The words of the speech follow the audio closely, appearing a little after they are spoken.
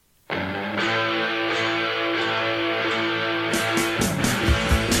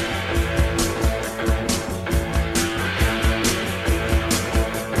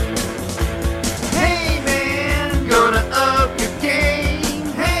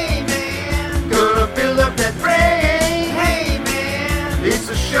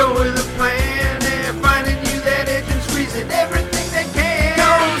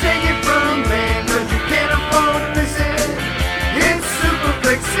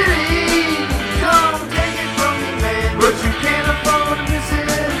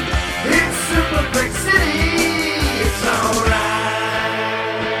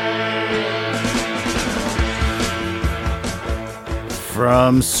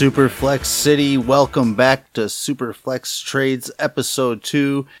From Superflex City, welcome back to Superflex Trades Episode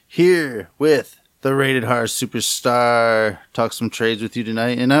 2, here with the Rated R Superstar. Talk some trades with you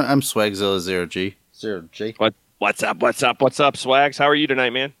tonight, and I'm Swagzilla Zero G. What's up, Swags? How are you tonight,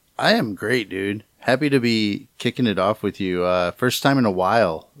 man? I am great, dude. Happy to be kicking it off with you. First time in a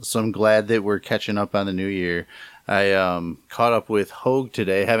while, so I'm glad that we're catching up on the new year. I caught up with Hogue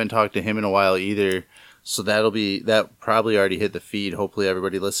today. Haven't talked to him in a while either. So that probably already hit the feed. Hopefully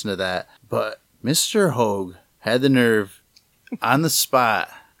everybody listened to that. But Mr. Hogue had the nerve on the spot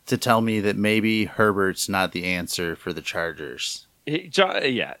to tell me that maybe Herbert's not the answer for the Chargers.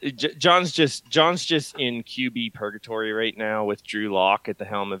 John's just in QB purgatory right now with Drew Lock at the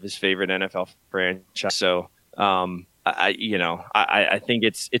helm of his favorite NFL franchise. So I think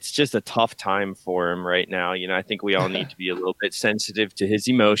it's just a tough time for him right now. You know, I think we all need to be a little bit sensitive to his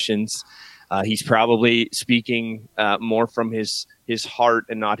emotions. He's probably speaking more from his heart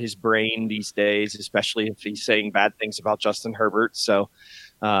and not his brain these days, especially if he's saying bad things about Justin Herbert. So,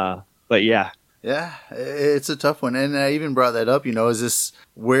 but yeah. Yeah, it's a tough one. And I even brought that up,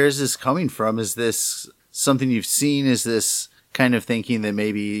 where is this coming from? Is this something you've seen? Is this kind of thinking that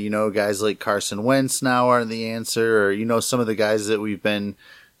maybe, guys like Carson Wentz now aren't the answer, or, some of the guys that we've been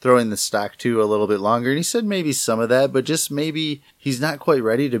throwing the stock to a little bit longer? And he said maybe some of that, but just maybe he's not quite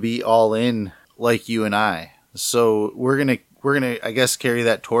ready to be all in like you and I. So we're gonna I guess carry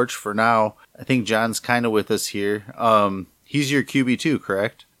that torch for now. I think John's kind of with us here. He's your QB2,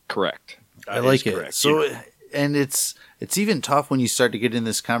 correct? Correct. I like it. Correct. So and it's even tough when you start to get in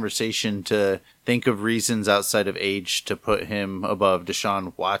this conversation to think of reasons outside of age to put him above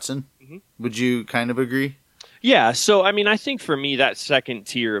Deshaun Watson. Mm-hmm. Would you kind of agree? Yeah, so I mean, I think for me that second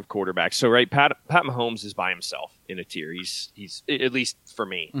tier of quarterbacks. So right, Pat Mahomes is by himself in a tier. He's at least for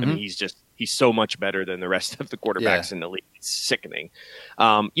me. Mm-hmm. I mean, he's so much better than the rest of the quarterbacks in the league. It's sickening.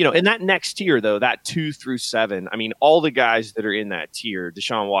 In that next tier though, that 2 through 7. I mean, all the guys that are in that tier: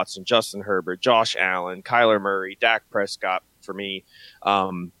 Deshaun Watson, Justin Herbert, Josh Allen, Kyler Murray, Dak Prescott. For me,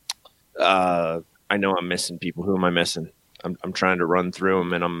 I know I'm missing people. Who am I missing? I'm trying to run through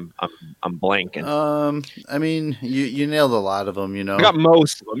them, and I'm blanking. I mean, you nailed a lot of them, I got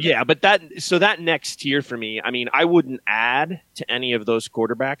most of them, yeah. But that next tier for me, I mean, I wouldn't add to any of those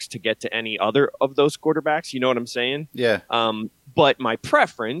quarterbacks to get to any other of those quarterbacks. You know what I'm saying? Yeah. But my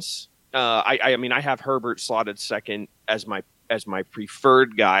preference, I mean, I have Herbert slotted second as my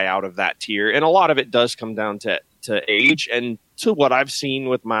preferred guy out of that tier, and a lot of it does come down to age and to what I've seen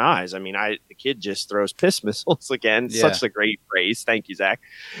with my eyes. I mean, the kid just throws piss missiles again. Yeah. Such a great phrase. Thank you, Zach.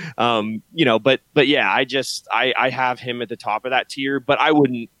 But yeah, I have him at the top of that tier, but I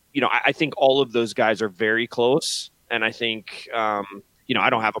wouldn't, I think all of those guys are very close. And I think, I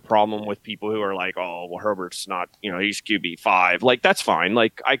don't have a problem with people who are like, oh, well, Herbert's not, he's QB5. Like, that's fine.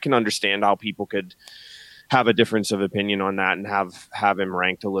 Like, I can understand how people could have a difference of opinion on that and have him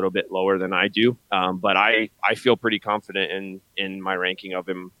ranked a little bit lower than I do. But I feel pretty confident in my ranking of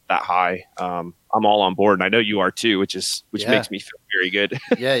him that high. I'm all on board, and I know you are too, which makes me feel very good.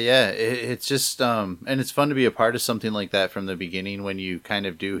 Yeah. It's just, and it's fun to be a part of something like that from the beginning when you kind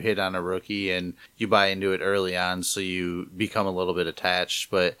of do hit on a rookie and you buy into it early on, so you become a little bit attached.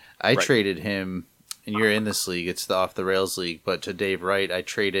 But I traded him, and you're in this league, it's the Off the Rails league, but to Dave Wright, I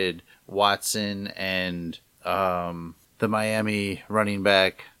traded Watson and the Miami running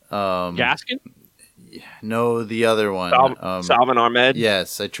back. Gaskin? No, the other one. Salvon Ahmed?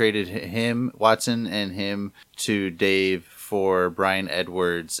 Yes, I traded him, Watson, and him to Dave for Bryan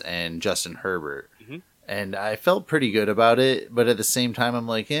Edwards and Justin Herbert. Mm-hmm. And I felt pretty good about it, but at the same time, I'm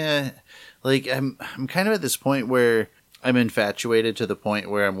like, I'm kind of at this point where I'm infatuated to the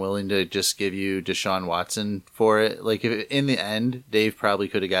point where I'm willing to just give you Deshaun Watson for it. Like, if, in the end, Dave probably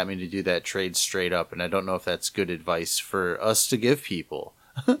could have got me to do that trade straight up, and I don't know if that's good advice for us to give people.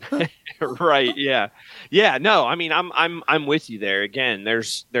 Right? Yeah. No, I mean, I'm with you there. Again,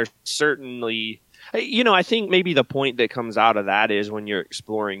 there's certainly, I think maybe the point that comes out of that is when you're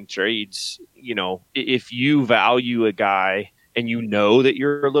exploring trades, if you value a guy and that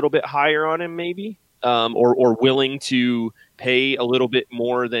you're a little bit higher on him, maybe. Or willing to pay a little bit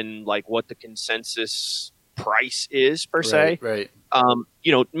more than like what the consensus price is per se. Right.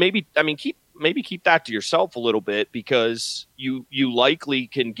 Keep that to yourself a little bit, because you likely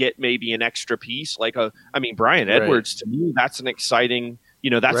can get maybe an extra piece. Bryan Edwards, to me, that's an exciting,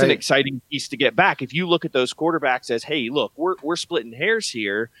 an exciting piece to get back. If you look at those quarterbacks as, hey, look, we're splitting hairs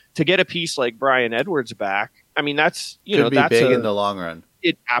here to get a piece like Bryan Edwards back. I mean, that's, could be that's big in the long run.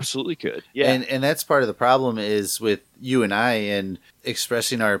 It absolutely could. Yeah. And that's part of the problem is with you and I and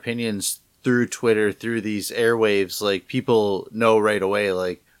expressing our opinions through Twitter, through these airwaves, like people know right away,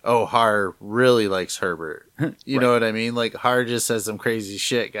 like, oh, Har really likes Herbert. You know what I mean? Like Har just says some crazy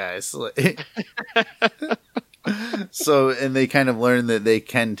shit, guys. So, and they kind of learn that they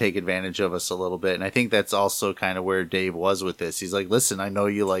can take advantage of us a little bit. And I think that's also kind of where Dave was with this. He's like, listen, I know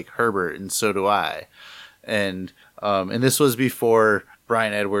you like Herbert and so do I. And this was before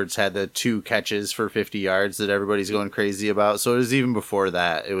Brian Edwards had the 2 catches for 50 yards that everybody's going crazy about. So it was even before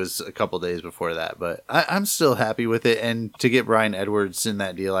that. It was a couple days before that, but I'm still happy with it. And to get Brian Edwards in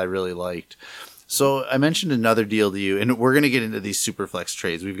that deal, I really liked. So I mentioned another deal to you, and we're going to get into these Superflex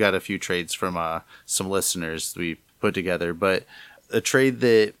trades. We've got a few trades from some listeners we put together, but a trade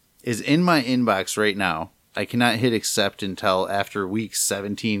that is in my inbox right now, I cannot hit accept until after week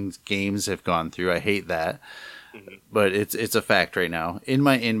 17 games have gone through. I hate that, but it's a fact right now. In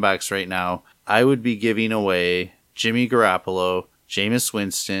my inbox right now, I would be giving away Jimmy Garoppolo, Jameis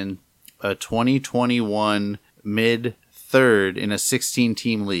Winston, a 2021 mid-third in a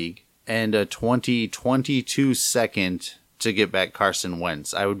 16-team league, and a 2022 second to get back Carson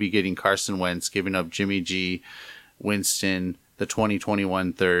Wentz. I would be getting Carson Wentz, giving up Jimmy G, Winston, the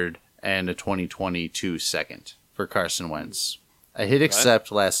 2021 third, and a 2022 second for Carson Wentz. I hit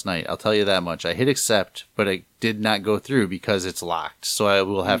accept last night. I'll tell you that much. I hit accept, but it did not go through because it's locked. So I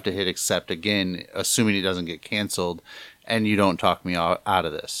will have to hit accept again, assuming it doesn't get canceled, and you don't talk me out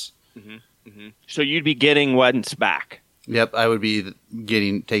of this. So you'd be getting Wentz back. Yep, I would be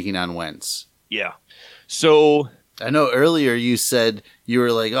taking on Wentz. Yeah. So I know earlier you said you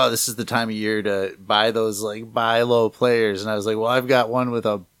were like, oh, this is the time of year to buy those like buy low players. And I was like, well, I've got one with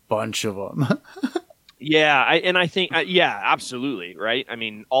a bunch of them. Yeah. I think, yeah, absolutely. Right. I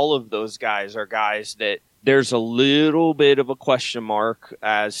mean, all of those guys are guys that there's a little bit of a question mark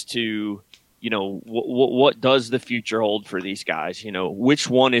as to, you know, what does the future hold for these guys? You know, which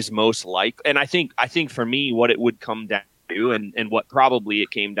one is most like, and I think for me, what it would come down to and what probably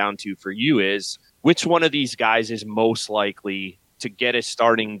it came down to for you is which one of these guys is most likely to get a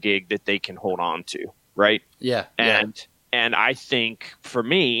starting gig that they can hold on to. Right. Yeah. And I think for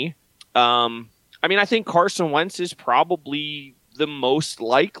me, I think Carson Wentz is probably the most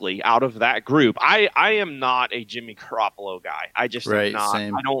likely out of that group. I am not a Jimmy Garoppolo guy. I just am not.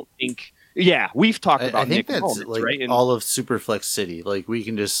 Same. I don't think. Yeah, we've talked about. I think Nick that's Mullins, like right? all of Superflex City. Like we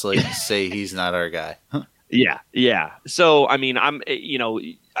can just like say he's not our guy. Yeah. So I mean,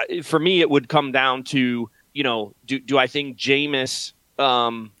 for me, it would come down to do I think Jameis?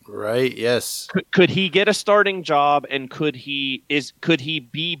 Right. Yes. Could he get a starting job, and could he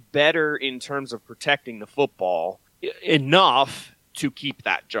be better in terms of protecting the football enough to keep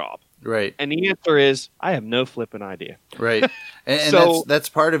that job? Right. And the answer is, I have no flipping idea. Right. And so, that's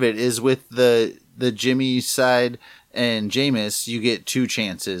part of it is with the Jimmy side and Jameis, you get 2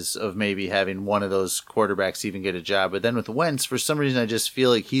 chances of maybe having one of those quarterbacks even get a job. But then with Wentz, for some reason, I just feel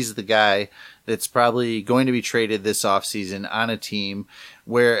like he's the guy that's probably going to be traded this offseason on a team,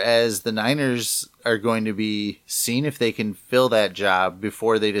 whereas the Niners are going to be seeing if they can fill that job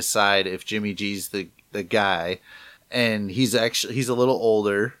before they decide if Jimmy G's the guy. And he's a little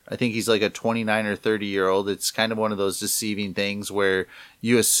older. I think he's like a 29 or 30-year-old. It's kind of one of those deceiving things where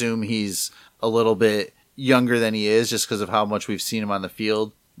you assume he's a little bit younger than he is just because of how much we've seen him on the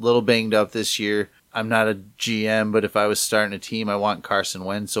field. A little banged up this year. I'm not a GM, but if I was starting a team, I want Carson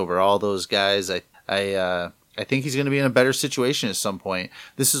Wentz over all those guys. I think he's going to be in a better situation at some point.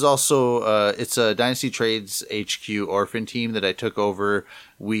 This is also it's a Dynasty Trades HQ orphan team that I took over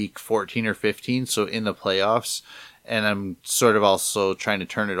week 14 or 15, so in the playoffs. And I'm sort of also trying to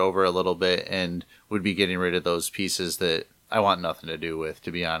turn it over a little bit and would be getting rid of those pieces that I want nothing to do with,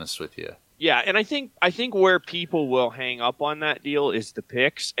 to be honest with you. Yeah, and I think where people will hang up on that deal is the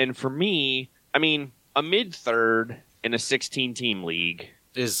picks. And for me, I mean, a mid-third in a 16-team league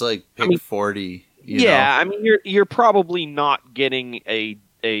is like pick 40. Yeah, I mean, you're probably not getting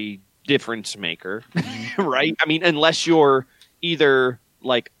a difference maker, right? I mean, unless you're either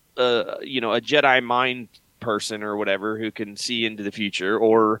like a Jedi mind person or whatever who can see into the future,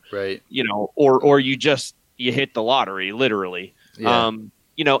 or right, or you hit the lottery literally. Yeah.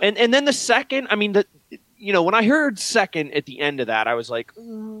 And then the second, I mean, when I heard second at the end of that, I was like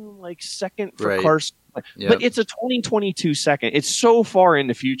second for right. Carson. Yep. But it's a 2022 second. It's so far in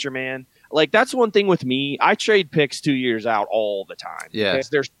the future, man. Like, that's one thing with me. I trade picks 2 years out all the time. Yeah. Because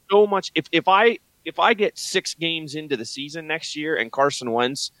there's so much. If I get 6 games into the season next year and Carson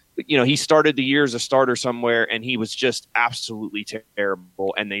Wentz, he started the year as a starter somewhere and he was just absolutely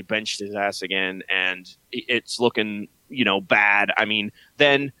terrible and they benched his ass again and it's looking, bad. I mean,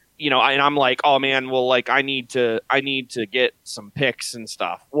 then, and I'm like, oh man, well, like I need to get some picks and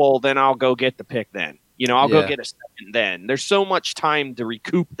stuff. Well, then I'll go get the pick then. I'll go get a second then. There's so much time to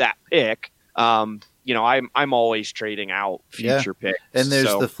recoup that pick. I'm always trading out future picks. And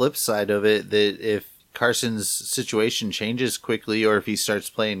there's the flip side of it that if Carson's situation changes quickly or if he starts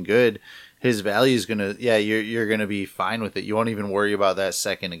playing good, his value is gonna you're gonna be fine with it. You won't even worry about that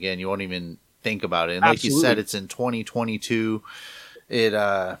second again. You won't even think about it. And like you said, it's in 2022.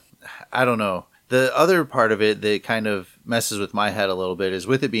 I don't know. The other part of it that kind of messes with my head a little bit is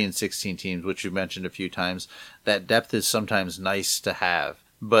with it being 16 teams, which you've mentioned a few times, that depth is sometimes nice to have.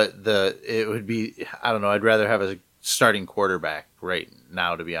 But it would be, I don't know, I'd rather have a starting quarterback right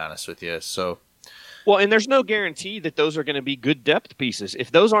now, to be honest with you. So, well, and there's no guarantee that those are going to be good depth pieces.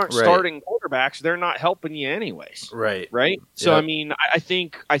 If those aren't starting quarterbacks, they're not helping you anyways. Right. So, I mean, I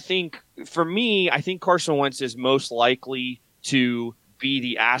think for me, I think Carson Wentz is most likely to be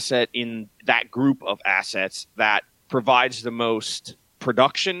the asset in that group of assets that provides the most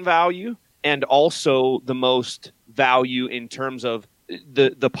production value and also the most value in terms of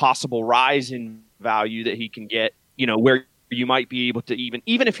the possible rise in value that he can get, where you might be able to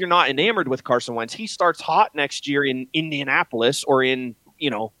even if you're not enamored with Carson Wentz, he starts hot next year in Indianapolis or in,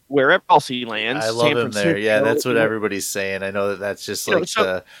 wherever else he lands. I love him there. Yeah, that's what everybody's saying. I know that's just like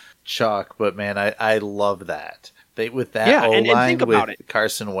the chalk, but man, I love that. With that O-line with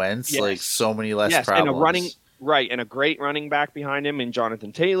Carson Wentz, like so many less problems. And a great running back behind him in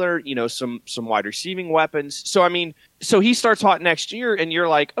Jonathan Taylor, some wide receiving weapons. So, I mean, he starts hot next year and you're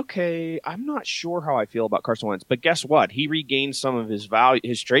like, okay, I'm not sure how I feel about Carson Wentz, but guess what? He regained some of his value,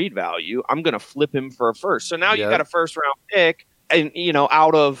 his trade value. I'm going to flip him for a first. So now you got a first round pick and,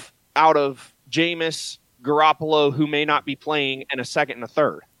 out of Jameis, Garoppolo, who may not be playing, and a second and a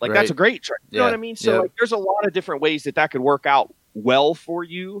third. Like that's a great trade. You know what I mean? So like, there's a lot of different ways that could work out well for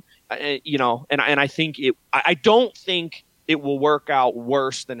you, and I think I don't think it will work out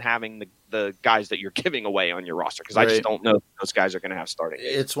worse than having the guys that you're giving away on your roster, because I just don't know if those guys are going to have starting.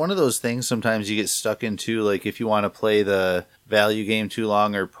 It's one of those things sometimes you get stuck into, like if you want to play the value game too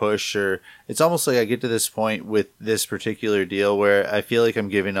long or push, or it's almost like I get to this point with this particular deal where I feel like I'm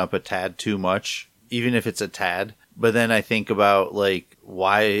giving up a tad too much, even if it's a tad. But then I think about like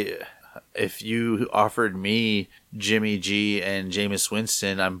why. If you offered me Jimmy G and Jameis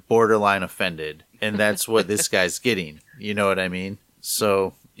Winston, I'm borderline offended. And that's what this guy's getting. You know what I mean?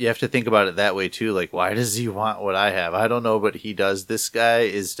 So you have to think about it that way too. Like, why does he want what I have? I don't know, but he does. This guy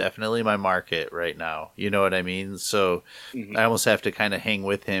is definitely my market right now. You know what I mean? So I almost have to kind of hang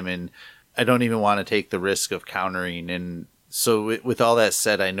with him, and I don't even want to take the risk of countering. And so with all that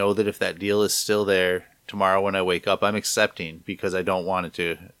said, I know that if that deal is still there tomorrow when I wake up, I'm accepting, because I don't want it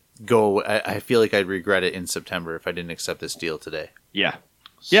to go. I feel like I'd regret it in September if I didn't accept this deal today. Yeah.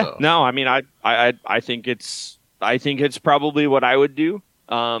 No, I mean, I think it's probably what I would do.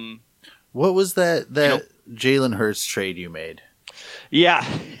 What was that Jalen Hurts trade you made? Yeah.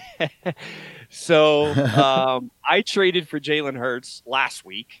 So I traded for Jalen Hurts last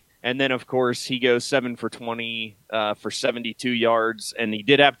week. And then, of course, he goes 7 for 20 for 72 yards. And he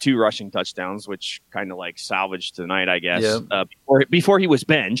did have 2 rushing touchdowns, which kind of like salvaged tonight, I guess, before he was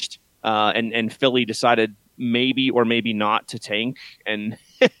benched. And Philly decided maybe or maybe not to tank. And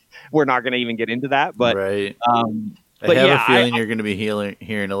we're not going to even get into that. But, right. I have a feeling you're going to be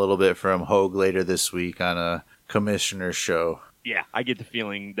hearing a little bit from Hogue later this week on a commissioner show. Yeah, I get the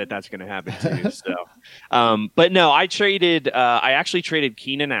feeling that that's going to happen too. So, but no, I actually traded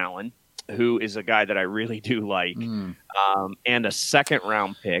Keenan Allen, who is a guy that I really do like, and a second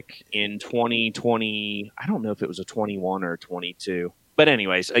round pick in 2020. I don't know if it was a 21 or a 22, but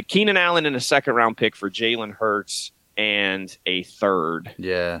anyways, Keenan Allen and a second round pick for Jalen Hurts and a third.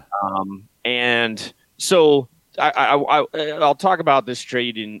 Yeah. And so I'll talk about this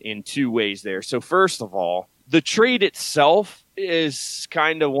trade in 2 ways there. So first of all, the trade itself is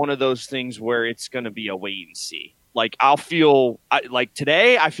kind of one of those things where it's going to be a wait and see. Like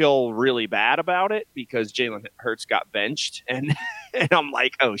today, I feel really bad about it because Jalen Hurts got benched, and I'm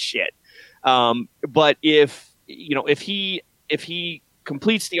like, oh shit. But if he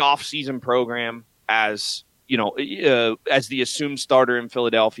completes the offseason program as the assumed starter in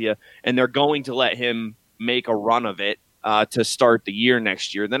Philadelphia, and they're going to let him make a run of it to start the year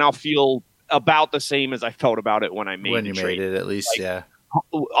next year, then I'll feel about the same as I felt about it when I made the trade. It, at least,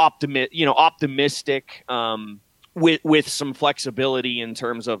 optimistic, with some flexibility in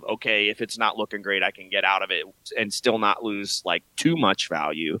terms of, okay, if it's not looking great, I can get out of it and still not lose like too much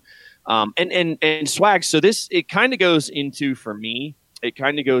value. And swag. So it kind of goes into, for me,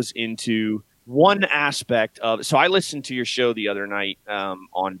 one aspect of, so I listened to your show the other night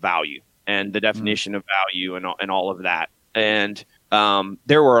on value and the definition of value and all of that. And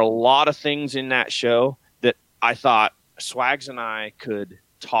there were a lot of things in that show that I thought Swags and I could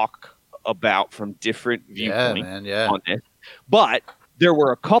talk about from different viewpoints on it. But there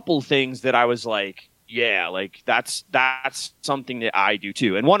were a couple things that I was like, yeah, like that's something that I do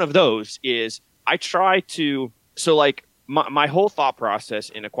too. And one of those is I try to, so like my whole thought process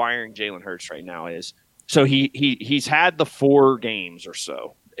in acquiring Jalen Hurts right now is, so he's had the 4 games or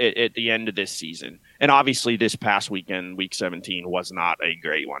so at the end of this season. And obviously this past weekend, week 17, was not a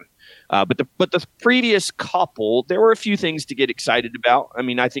great one. But the previous couple, there were a few things to get excited about. I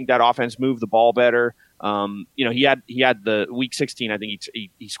mean, I think that offense moved the ball better. He had the week 16, I think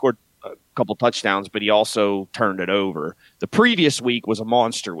he scored a couple touchdowns, but he also turned it over. The previous week was a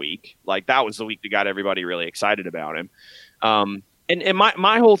monster week. Like, that was the week that got everybody really excited about him. And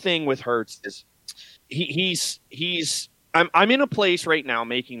my whole thing with Hurts is I'm in a place right now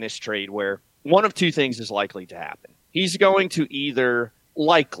making this trade where one of two things is likely to happen. He's going to either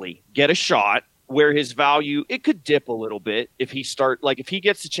likely get a shot where his value, it could dip a little bit if he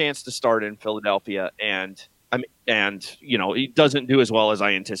gets a chance to start in Philadelphia and he doesn't do as well as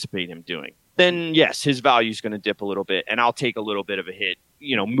I anticipate him doing. Then yes, his value is going to dip a little bit, and I'll take a little bit of a hit.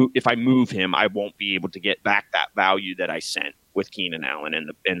 If I move him, I won't be able to get back that value that I sent with Keenan Allen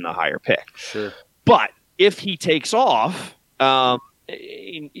in the higher pick. Sure. But if he takes off, there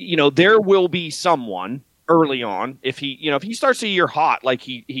will be someone early on. If he starts a year hot, like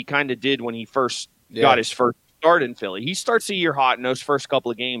he kind of did when he first got his first start in Philly, he starts a year hot in those first couple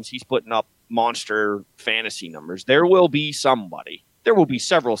of games. He's putting up monster fantasy numbers. There will be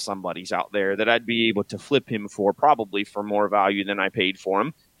several somebodies out there that I'd be able to flip him for, probably for more value than I paid for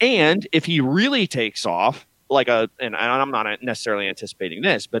him. And if he really takes off, and I'm not necessarily anticipating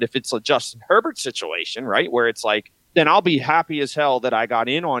this, but if it's a Justin Herbert situation, right, where it's like, then I'll be happy as hell that I got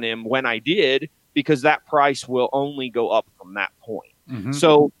in on him when I did, because that price will only go up from that point. Mm-hmm.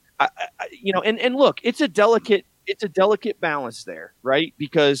 So, and look, it's a delicate balance there, right?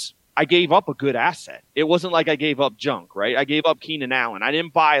 Because I gave up a good asset. It wasn't like I gave up junk, right? I gave up Keenan Allen. I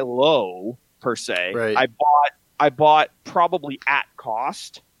didn't buy low per se. Right. I bought probably at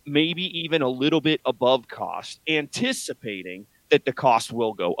cost, maybe even a little bit above cost, anticipating that the cost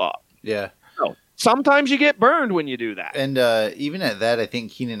will go up. Yeah. So sometimes you get burned when you do that. And even at that, I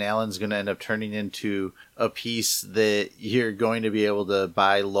think Keenan Allen's going to end up turning into a piece that you're going to be able to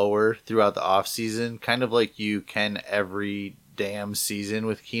buy lower throughout the offseason, kind of like you can every damn season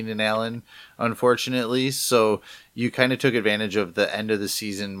with Keenan Allen, unfortunately. So you kind of took advantage of the end of the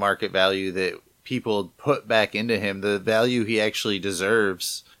season market value that people put back into him, the value he actually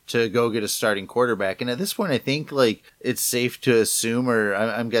deserves to go get a starting quarterback. And at this point, I think it's safe to assume, or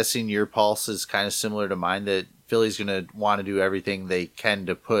I'm guessing your pulse is kind of similar to mine, that Philly's going to want to do everything they can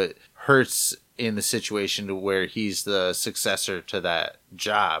to put Hurts in the situation to where he's the successor to that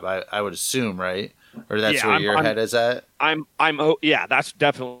job. I would assume, right? Or that's where your head is at? That's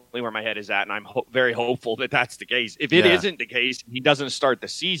definitely where my head is at, and I'm very hopeful that that's the case. If it isn't the case, he doesn't start the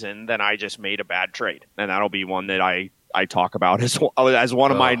season, then I just made a bad trade, and that'll be one that I talk about as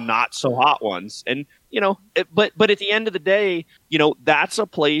one of my not so hot ones. And but at the end of the day, that's a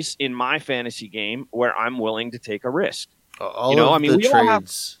place in my fantasy game where I'm willing to take a risk.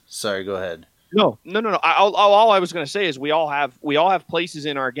 Sorry, go ahead. No. All I was going to say is we all have places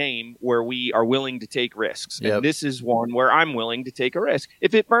in our game where we are willing to take risks. Yep. And this is one where I'm willing to take a risk.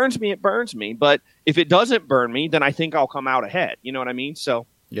 If it burns me, it burns me. But if it doesn't burn me, then I think I'll come out ahead. You know what I mean? So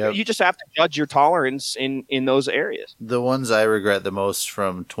you just have to judge your tolerance in those areas. The ones I regret the most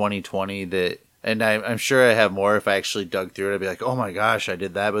from 2020 and I'm sure I have more if I actually dug through it. I'd be like, oh my gosh, I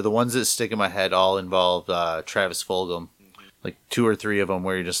did that. But the ones that stick in my head all involved Travis Fulgham. Like 2 or 3 of them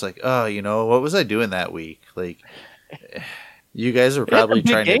where you're just like, oh, what was I doing that week? Like, you guys were probably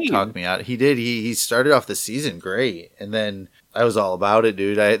trying to talk me out. He did. He started off the season great. And then I was all about it,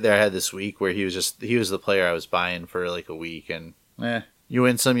 dude. I had this week where he was the player I was buying for like a week. And you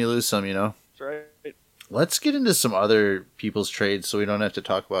win some, you lose some, That's right. Let's get into some other people's trades so we don't have to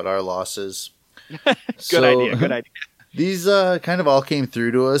talk about our losses. Good idea. These kind of all came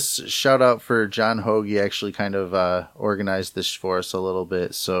through to us. Shout out for John Hogue. He actually kind of organized this for us a little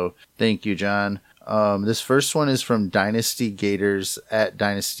bit. So thank you, John. This first one is from Dynasty Gators at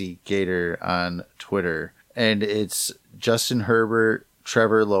Dynasty Gator on Twitter. And it's Justin Herbert,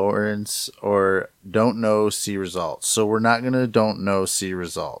 Trevor Lawrence, or don't know, see results. So we're not going to don't know, see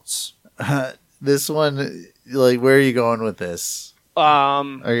results. This one, where are you going with this?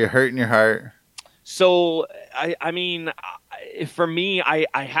 Are you hurting your heart? So, I mean, for me,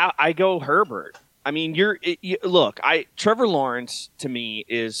 I go Herbert. I mean, look. Trevor Lawrence to me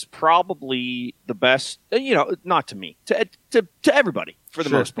is probably the best. Not to me, to everybody for the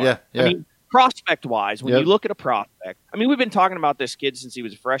most part. Yeah. I mean, prospect wise, when Yep. you look at a prospect, I mean, we've been talking about this kid since he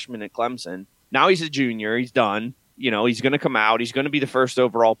was a freshman at Clemson. Now he's a junior. He's done. He's going to come out. He's going to be the first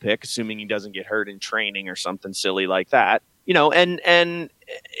overall pick, assuming he doesn't get hurt in training or something silly like that. And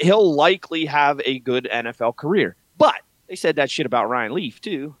he'll likely have a good NFL career. But they said that shit about Ryan Leaf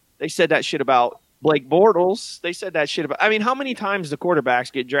too. They said that shit about Blake Bortles. They said that shit about. I mean, how many times the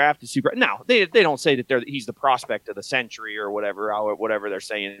quarterbacks get drafted super? Now they don't say that he's the prospect of the century or whatever they're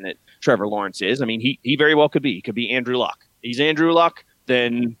saying that Trevor Lawrence is. I mean, he very well could be. He could be Andrew Luck. He's Andrew Luck.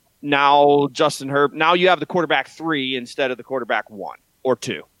 Then now Justin Herbert. Now you have the quarterback 3 instead of the quarterback 1 or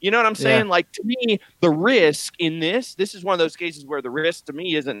 2. You know what I'm saying? Yeah. Like, to me, the risk in this is one of those cases where the risk to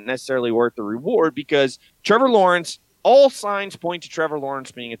me isn't necessarily worth the reward, because Trevor Lawrence. All signs point to Trevor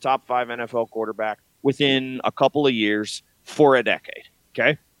Lawrence being a top 5 NFL quarterback within a couple of years for a decade.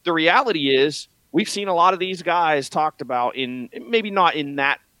 Okay. The reality is we've seen a lot of these guys talked about in maybe not in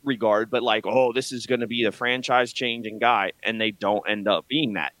that regard, but like, oh, this is going to be the franchise changing guy. And they don't end up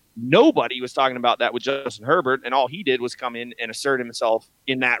being that. Nobody was talking about that with Justin Herbert. And all he did was come in and assert himself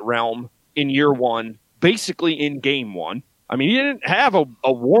in that realm in year 1, basically in game 1. I mean, he didn't have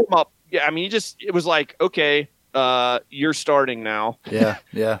a warm up. Yeah. I mean, it was like, okay, you're starting now. Yeah.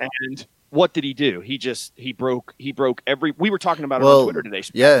 And what did he do? He broke every. We were talking about it on Twitter today.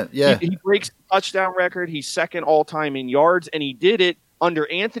 Yeah. He breaks the touchdown record. He's second all time in yards, and he did it under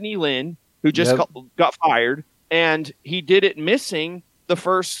Anthony Lynn, who just got fired, and he did it missing the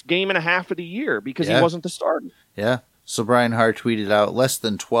first game and a half of the year because he wasn't the starter. Yeah. So Brian Hart tweeted out less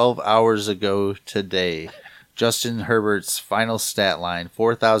than 12 hours ago today. Justin Herbert's final stat line: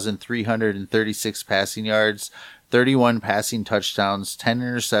 4,336 passing yards, 31 passing touchdowns, 10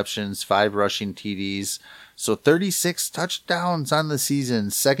 interceptions, 5 rushing TDs. So 36 touchdowns on the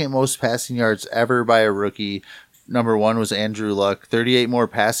season, second most passing yards ever by a rookie. Number 1 was Andrew Luck, 38 more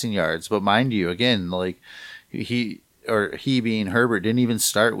passing yards. But mind you, again, like he being Herbert didn't even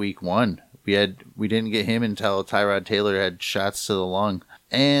start week 1. We didn't get him until Tyrod Taylor had shots to the lung.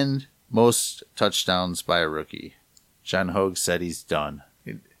 And most touchdowns by a rookie. John Hogue said he's done.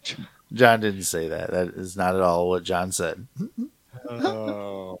 John didn't say that. That is not at all what John said.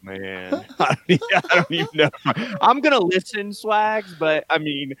 Oh, man. I don't even know. I'm going to listen, Swags, but I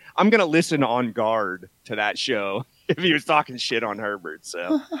mean, I'm going to listen on guard to that show if he was talking shit on Herbert.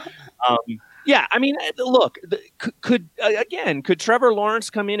 So, yeah, I mean, look, could Trevor Lawrence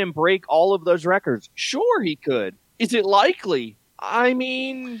come in and break all of those records? Sure, he could. Is it likely? I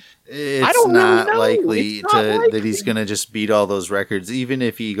mean, I don't not really know. likely It's not likely that he's going to just beat all those records, even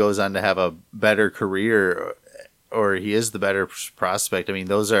if he goes on to have a better career or he is the better prospect. I mean,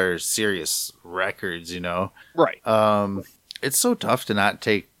 those are serious records, Right. It's so tough to not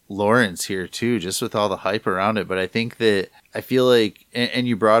take Lawrence here too, just with all the hype around it. But I feel like, and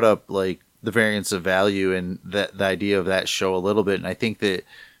you brought up like the variance of value and the idea of that show a little bit. And I think that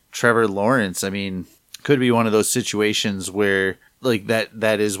Trevor Lawrence, I mean, could be one of those situations where like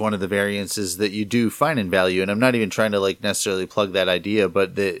that is one of the variances that you do find in value. And I'm not even trying to like necessarily plug that idea,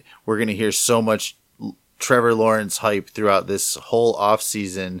 but that we're going to hear so much Trevor Lawrence hype throughout this whole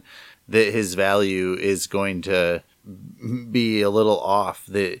offseason that his value is going to be a little off,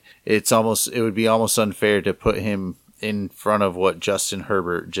 that it would be almost unfair to put him in front of what Justin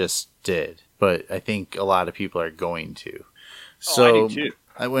Herbert just did. But I think a lot of people are going to. So I do too.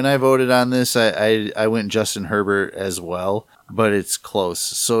 When I voted on this, I went Justin Herbert as well, but it's close.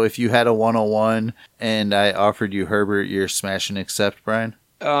 So if you had a 101 and I offered you Herbert, you're smash and accept, Brian?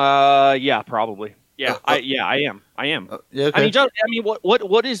 Yeah, probably. Yeah, I am. Yeah, okay. I mean,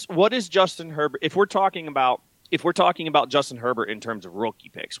 what is Justin Herbert? If we're talking about Justin Herbert in terms of rookie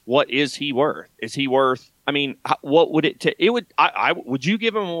picks, what is he worth? Is he worth? I mean, what would it take? It would. Would you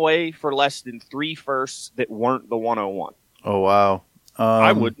give him away for less than 3 firsts that weren't the 101? Oh wow.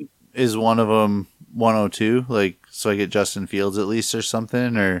 I wouldn't. Is one of them 102? Like, so I get Justin Fields at least or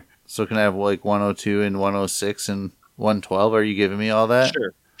something? Or so can I have like 102 and 106 and 112? Are you giving me all that?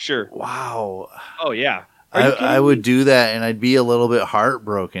 Sure. Wow. Oh yeah. I would do that, and I'd be a little bit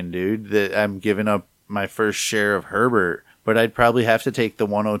heartbroken, dude, that I'm giving up my first share of Herbert. But I'd probably have to take the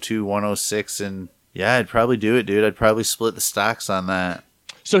 102, 106, and yeah, I'd probably do it, dude. I'd probably split the stocks on that.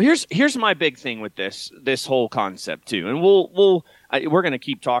 So here's my big thing with this whole concept too, and we're going to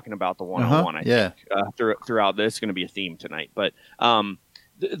keep talking about the 101. I think throughout this, it's going to be a theme tonight. But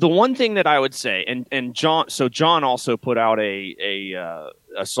the one thing that I would say, and John also put out a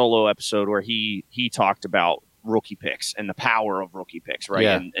solo episode where he talked about rookie picks and the power of rookie picks, right?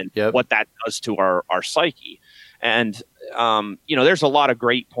 Yeah. And Yep. what that does to our psyche. And, there's a lot of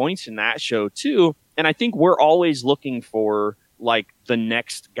great points in that show too. And I think we're always looking for like the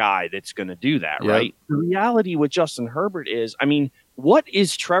next guy that's going to do that, Yep. right? The reality with Justin Herbert is, I mean, what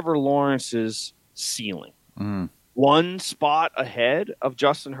is Trevor Lawrence's ceiling? One spot ahead of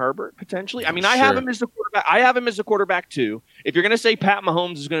Justin Herbert potentially. I mean, I have him as the quarterback. I have him as the quarterback too. If you're going to say Pat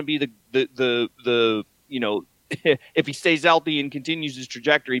Mahomes is going to be the if he stays healthy and continues his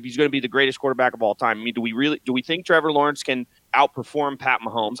trajectory, if he's going to be the greatest quarterback of all time. I mean, do we think Trevor Lawrence can outperform Pat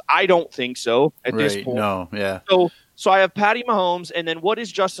Mahomes? I don't think so at this point. No, yeah. So I have Patty Mahomes, and then what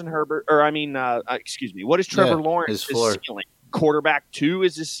is Justin Herbert? Or what is Trevor Lawrence's ceiling? Quarterback 2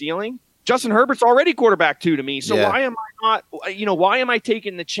 is his ceiling. Justin Herbert's already quarterback 2 to me. So why am I not? Why am I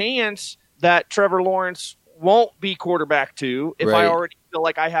taking the chance that Trevor Lawrence won't be quarterback 2 if I already feel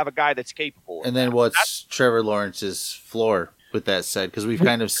like I have a guy that's capable? And then what's Trevor Lawrence's floor? With that said, because we've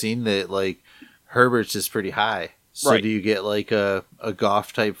kind of seen that like Herbert's is pretty high. So do you get like a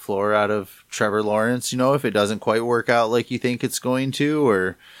Goff type floor out of Trevor Lawrence? If it doesn't quite work out like you think it's going to,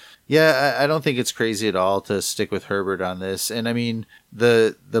 or I don't think it's crazy at all to stick with Herbert on this. And I mean,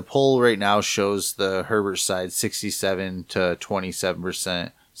 the poll right now shows the Herbert side 67 to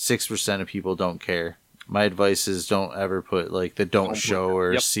 27%. 6% of people don't care. My advice is don't ever put like the don't show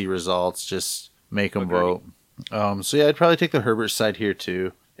or see results. Just make them vote. I'd probably take the Herbert side here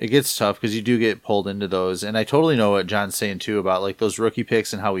too. It gets tough because you do get pulled into those. And I totally know what John's saying too about like those rookie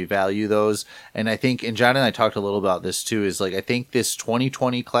picks and how we value those. And I think, and John and I talked a little about this too, is like, I think this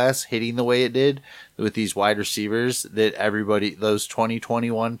 2020 class hitting the way it did with these wide receivers, that those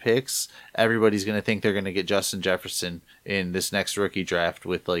 2021 picks, everybody's going to think they're going to get Justin Jefferson in this next rookie draft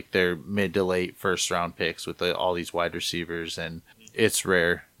with like their mid to late first round picks with all these wide receivers. And it's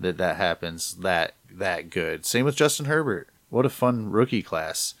rare that happens that good. Same with Justin Herbert. What a fun rookie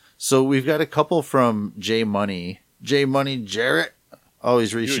class. So we've got a couple from J Money Jarrett.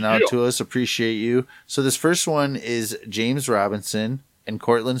 Always reaching out to us. Appreciate you. So this first one is James Robinson and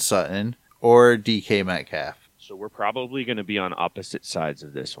Cortland Sutton or DK Metcalf. So we're probably going to be on opposite sides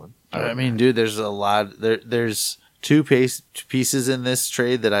of this one. I mean, dude, there's a lot. There's two pieces in this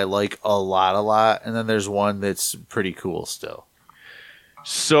trade that I like a lot. And then there's one that's pretty cool still.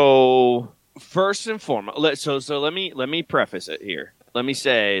 So first and foremost, so let me preface it here. Let me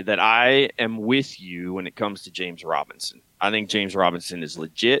say that I am with you when it comes to James Robinson. I think James Robinson is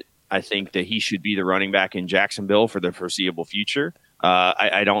legit. I think that he should be the running back in Jacksonville for the foreseeable future.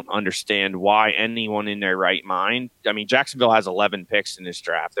 I don't understand why anyone in their right mind. I mean, Jacksonville has 11 picks in this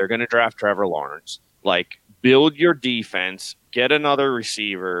draft. They're going to draft Trevor Lawrence. Like, build your defense, get another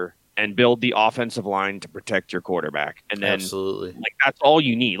receiver, and build the offensive line to protect your quarterback. And then absolutely, like, that's all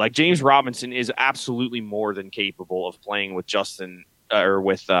you need. Like, James Robinson is absolutely more than capable of playing with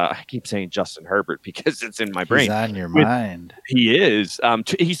I keep saying Justin Herbert because it's in my brain. He's on your mind. He is.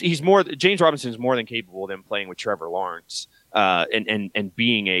 He's more. James Robinson is more than capable of them playing with Trevor Lawrence, and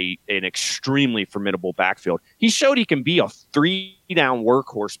being an extremely formidable backfield. He showed he can be a 3-down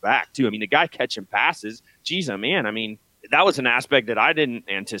workhorse back too. I mean, the guy catching passes. Geez, man. I mean, that was an aspect that I didn't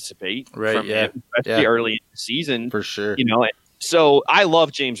anticipate from him, especially early in the season. For sure. So I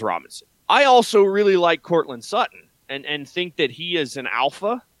love James Robinson. I also really like Cortland Sutton and think that he is an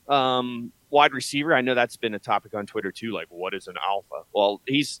alpha wide receiver. I know that's been a topic on Twitter too. Like, what is an alpha? Well,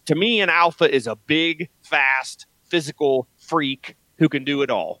 to me, an alpha is a big, fast, physical freak who can do it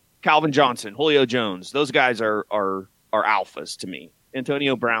all. Calvin Johnson, Julio Jones, those guys are alphas to me.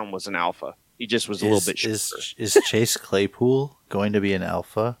 Antonio Brown was an alpha. He just was a little bit shorter. Is Chase Claypool going to be an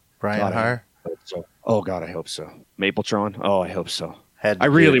alpha, Brian Haar? So. Oh, God, I hope so. Mapletron? Oh, I hope so. I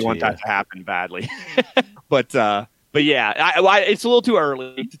really want that to happen badly. But yeah, it's a little too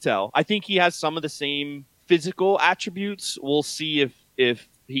early to tell. I think he has some of the same physical attributes. We'll see if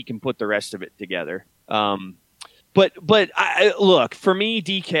he can put the rest of it together. But look, for me,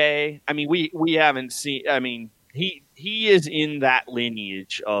 DK, I mean, we haven't seen, I mean, he is in that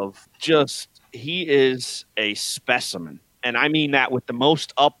lineage of he is a specimen. And I mean that with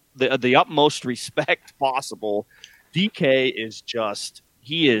the utmost respect possible. DK is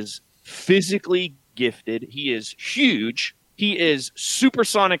he is physically gifted. He is huge. He is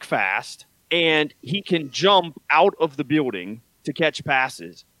supersonic fast, and he can jump out of the building to catch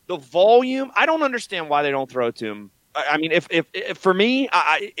passes. The volume, I don't understand why they don't throw it to him. I mean, if for me,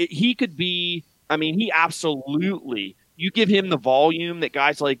 he could be. I mean, he absolutely. You give him the volume that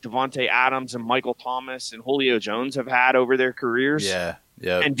guys like Devontae Adams and Michael Thomas and Julio Jones have had over their careers. Yeah.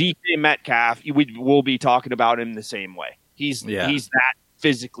 And DK Metcalf, we'll be talking about him the same way. He's that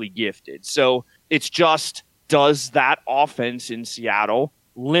physically gifted. So it's just does that offense in Seattle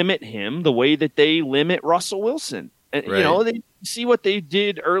limit him the way that they limit Russell Wilson? And, Right. they see what they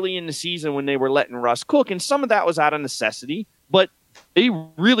did early in the season when they were letting Russ cook, and some of that was out of necessity, but they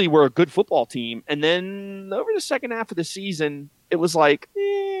really were a good football team. And then over the second half of the season, it was like,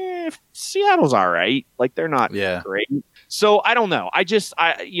 Seattle's all right. Like, they're not great. So I don't know.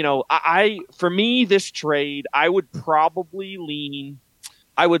 For me, this trade, I would probably lean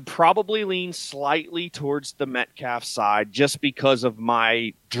slightly towards the Metcalf side just because of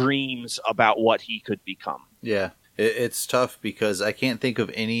my dreams about what he could become. Yeah. It's tough because I can't think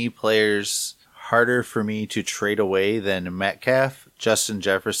of any players harder for me to trade away than Metcalf, Justin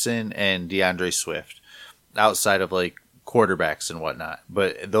Jefferson, and DeAndre Swift, outside of like quarterbacks and whatnot.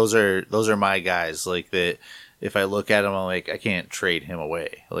 But those are my guys. Like, that, if I look at him, I'm like, I can't trade him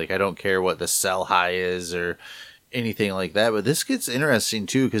away. Like, I don't care what the sell high is or anything like that. But this gets interesting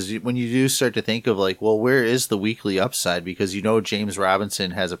too, because when you do start to think of like, well, where is the weekly upside? Because James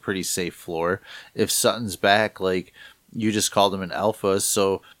Robinson has a pretty safe floor. If Sutton's back, like you just called him an alpha,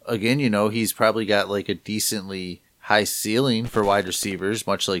 so again, he's probably got like a decently high ceiling for wide receivers,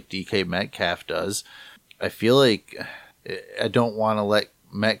 much like DK Metcalf does. I feel like I don't want to let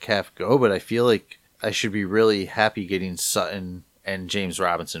Metcalf go, but I feel like I should be really happy getting Sutton and James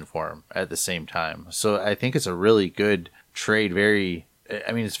Robinson for him at the same time. So I think it's a really good trade.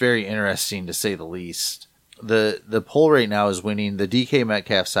 It's very interesting to say the least. The poll right now is winning. The DK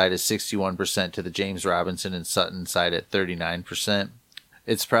Metcalf side is 61% to the James Robinson and Sutton side at 39%.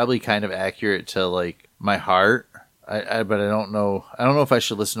 It's probably kind of accurate to like my heart. But I don't know. I don't know if I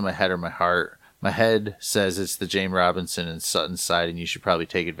should listen to my head or my heart. My head says it's the James Robinson and Sutton side, and you should probably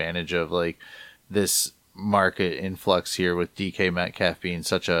take advantage of like this market influx here with DK Metcalf being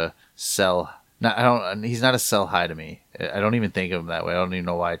such a sell. He's not a sell high to me. I don't even think of him that way. I don't even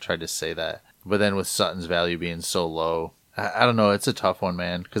know why I tried to say that. But then with Sutton's value being so low, I don't know. It's a tough one,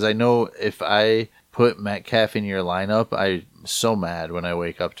 man. Because I know if I put Metcalf in your lineup, I'm so mad when I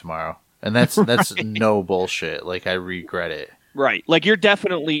wake up tomorrow. And that's no bullshit. Like, I regret it. Right. Like, you're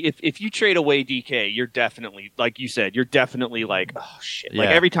definitely, if you trade away DK, you're definitely, like you said, you're definitely like, oh shit. Like,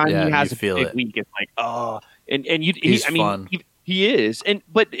 every time he has a big week, it's like, oh, he's fun. He is. And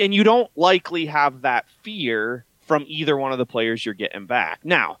you don't likely have that fear from either one of the players you're getting back.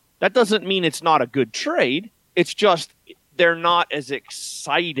 Now, that doesn't mean it's not a good trade. It's just, they're not as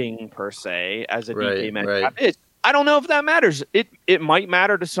exciting per se as a DK Metcalf is. I don't know if that matters. It might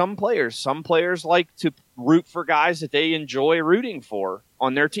matter to some players. Some players like to root for guys that they enjoy rooting for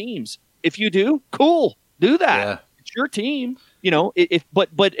on their teams. If you do, cool, do that. Yeah. It's your team,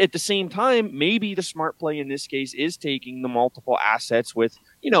 but at the same time, maybe the smart play in this case is taking the multiple assets with,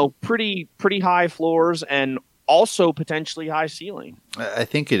 pretty high floors and also potentially high ceiling. I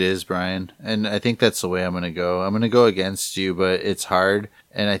think it is, Brian, and I think that's the way I'm going to go. I'm going to go against you, but it's hard,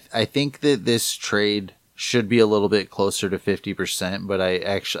 and I think that this trade should be a little bit closer to 50%, but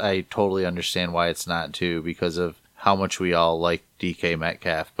I totally understand why it's not too, because of how much we all like DK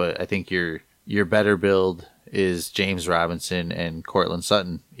Metcalf. But I think your better build is James Robinson and Courtland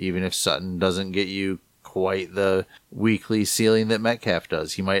Sutton, even if Sutton doesn't get you quite the weekly ceiling that Metcalf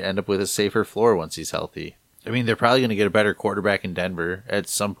does. He might end up with a safer floor once he's healthy. I mean, they're probably going to get a better quarterback in Denver at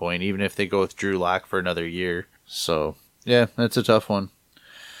some point, even if they go with Drew Lock for another year. So, yeah, that's a tough one.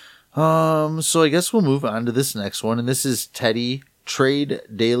 So I guess we'll move on to this next one, and this is Teddy Trade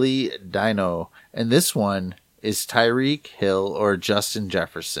Daily Dino. And this one is Tyreek Hill or Justin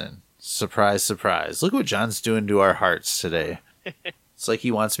Jefferson. Surprise, surprise. Look what John's doing to our hearts today. It's like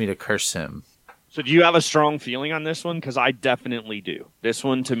he wants me to curse him. So do you have a strong feeling on this one? Because I definitely do. This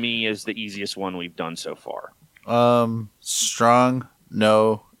one, to me, is the easiest one we've done so far. Strong,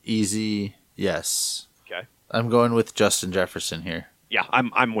 no. Easy, yes. Okay. I'm going with Justin Jefferson here. Yeah,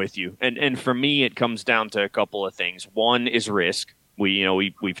 I'm with you. And for me, it comes down to a couple of things. One is risk.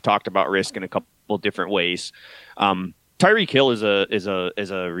 We've talked about risk in a couple different ways. Tyreek Hill is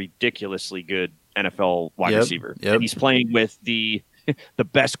a ridiculously good NFL wide receiver. Yep. And he's playing with the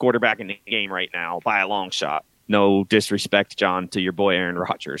best quarterback in the game right now by a long shot. No disrespect, John, to your boy Aaron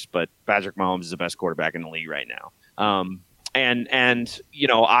Rodgers, but Patrick Mahomes is the best quarterback in the league right now.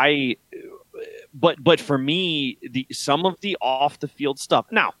 But for me, some of the off the field stuff.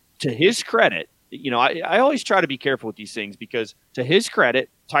 Now, to his credit, I always try to be careful with these things, because to his credit,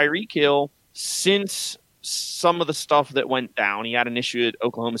 Tyreek Hill, since some of the stuff that went down, he had an issue at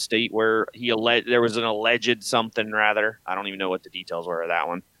Oklahoma State where there was an alleged something rather. I don't even know what the details were of that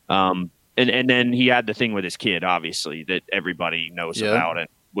one. And then he had the thing with his kid, obviously, that everybody knows about and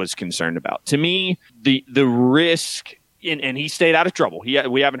was concerned about. To me, the risk and he stayed out of trouble.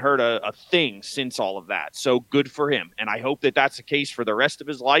 We haven't heard a thing since all of that. So good for him. And I hope that that's the case for the rest of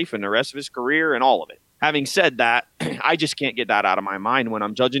his life and the rest of his career and all of it. Having said that, I just can't get that out of my mind when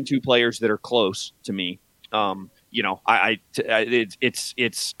I'm judging two players that are close to me. I'm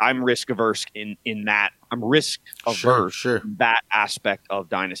risk averse in that. I'm risk averse in that aspect of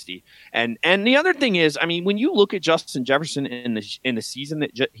Dynasty. And the other thing is, I mean, when you look at Justin Jefferson in the season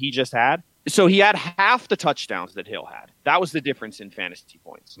that he just had, so he had half the touchdowns that Hill had. That was the difference in fantasy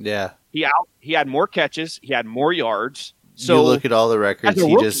points. Yeah. He had more catches. He had more yards. So you look at all the records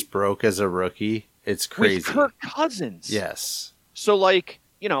he just broke as a rookie. It's crazy. With Kirk Cousins. Yes. So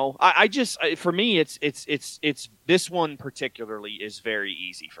for me, it's this one particularly is very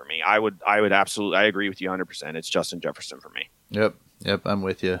easy for me. I would absolutely, I agree with you 100%. It's Justin Jefferson for me. Yep. I'm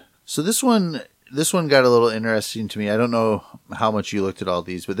with you. So this one got a little interesting to me. I don't know how much you looked at all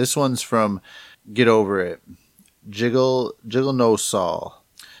these, but this one's from Get Over It. Jiggle No Saul.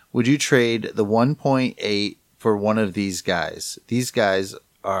 Would you trade the 1.8 for one of these guys? These guys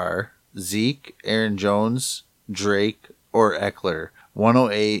are Zeke, Aaron Jones, Drake, or Eckler.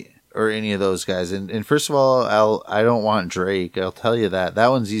 108 or any of those guys. And first of all, I don't want Drake. I'll tell you that. That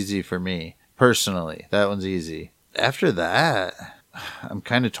one's easy for me. Personally, that one's easy. After that, I'm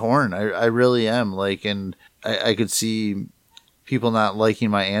kind of torn. I really am. And I could see people not liking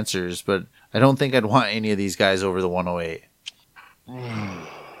my answers, but I don't think I'd want any of these guys over the 108.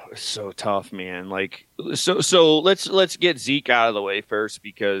 It's so tough, man. So let's get Zeke out of the way first,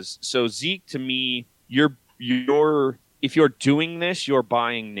 because Zeke, to me, you're if you're doing this, you're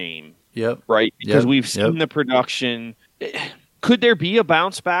buying name. Yep. Right? Because we've seen the production. Could there be a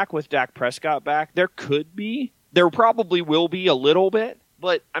bounce back with Dak Prescott back? There could be. There probably will be a little bit.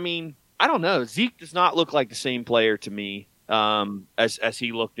 But, I mean, I don't know. Zeke does not look like the same player to me as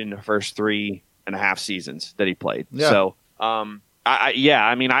he looked in the first 3.5 seasons that he played. Yeah. So,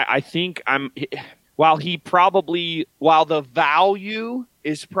 I think while the value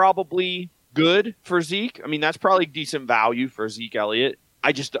is probably good for Zeke, I mean, that's probably decent value for Zeke Elliott.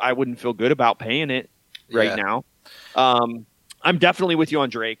 I wouldn't feel good about paying it right now. I'm definitely with you on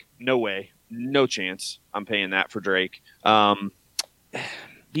Drake. No way. No chance I'm paying that for Drake. The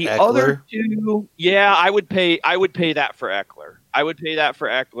Eckler? Other two, I would pay that for Eckler. I would pay that for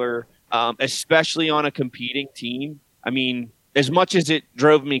Eckler, especially on a competing team. I mean, as much as it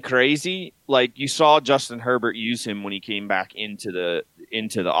drove me crazy, you saw Justin Herbert use him when he came back into the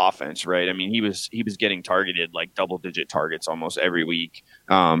offense, right? I mean, he was getting targeted double-digit targets almost every week,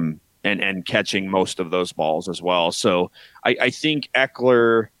 and catching most of those balls as well. So I think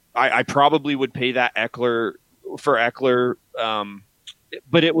Eckler, I probably would pay that for Eckler,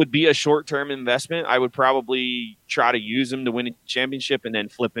 but it would be a short-term investment. I would probably try to use him to win a championship and then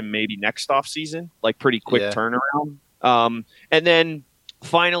flip him maybe next offseason, pretty quick turnaround. And then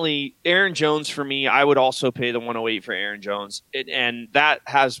finally, Aaron Jones for me, I would also pay the 108 for Aaron Jones. And that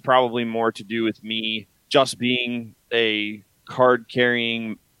has probably more to do with me just being a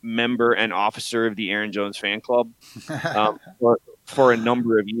card-carrying member and officer of the Aaron Jones fan club for a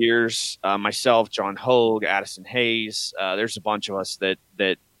number of years. Myself, John Hogue, Addison Hayes. There's a bunch of us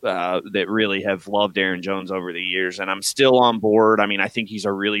that really have loved Aaron Jones over the years, and I'm still on board. I mean, I think he's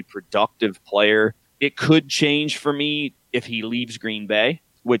a really productive player. It could change for me if he leaves Green Bay,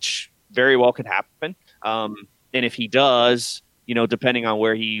 which very well could happen. And if he does, depending on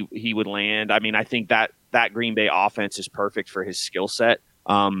where he would land, I mean, I think that Green Bay offense is perfect for his skill set.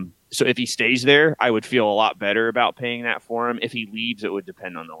 So if he stays there, I would feel a lot better about paying that for him. If he leaves, it would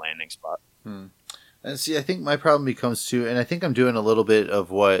depend on the landing spot. And see, I think my problem becomes too, and I think I'm doing a little bit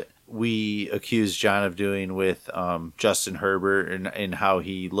of what we accused John of doing with Justin Herbert and how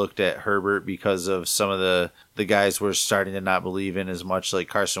he looked at Herbert because of some of the guys we're starting to not believe in as much, like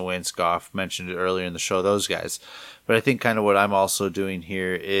Carson Wentz, Goff mentioned it earlier in the show, those guys. But I think kind of what I'm also doing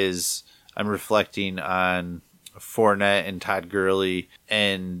here is I'm reflecting on Fournette and Todd Gurley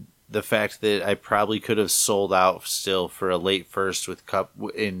and the fact that I probably could have sold out still for a late first with Cup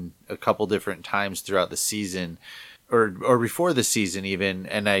in a couple different times throughout the season or before the season even,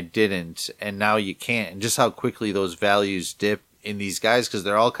 and I didn't. And now you can't. And just how quickly those values dip in these guys, because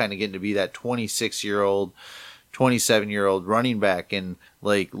they're all kind of getting to be that 26-year-old, 27-year-old running back, and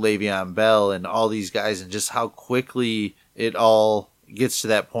like Le'Veon Bell and all these guys, and just how quickly it all gets to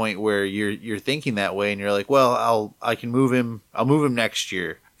that point where you're thinking that way, and you're like, well, I'll move him next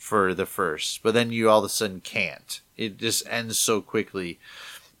year for the first, but then you all of a sudden can't. It just ends so quickly.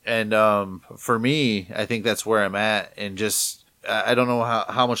 And for me, I think that's where I'm at, and just I don't know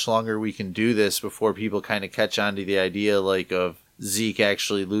how much longer we can do this before people kind of catch on to the idea of Zeke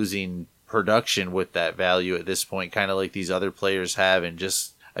actually losing production with that value at this point, kind of like these other players have, and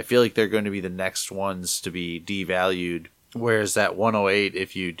just I feel like they're going to be the next ones to be devalued. Whereas that 108,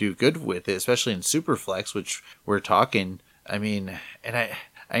 if you do good with it, especially in Superflex, which we're talking, I mean, and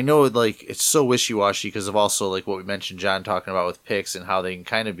I know like it's so wishy-washy because of also like what we mentioned John talking about with picks and how they can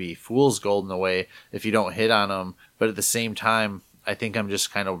kind of be fool's gold in a way if you don't hit on them. But at the same time, I think I'm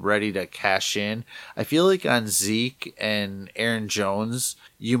just kind of ready to cash in. I feel like on Zeke and Aaron Jones,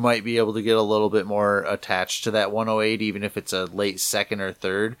 you might be able to get a little bit more attached to that 108, even if it's a late second or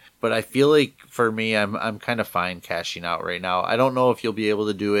third. But I feel like for me, I'm kind of fine cashing out right now. I don't know if you'll be able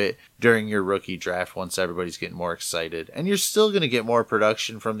to do it during your rookie draft once everybody's getting more excited. And you're still going to get more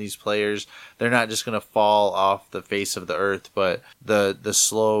production from these players. They're not just going to fall off the face of the earth, but the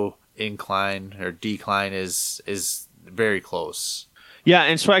slow incline or decline is very close. Yeah,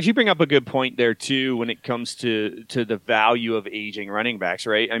 and Swags, you bring up a good point there too when it comes to the value of aging running backs,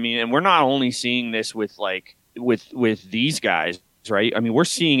 right? I mean, and we're not only seeing this with these guys, right? I mean, we're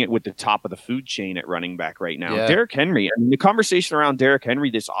seeing it with the top of the food chain at running back right now. Yeah. Derrick Henry. I mean, the conversation around Derrick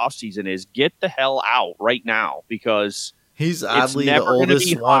Henry this offseason is get the hell out right now because he's oddly the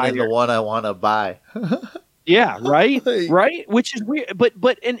oldest one and the one I want to buy. Yeah, right, right. Which is weird,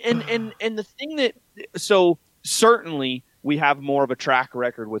 but and the thing that so. Certainly, we have more of a track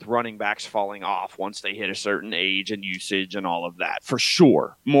record with running backs falling off once they hit a certain age and usage and all of that, for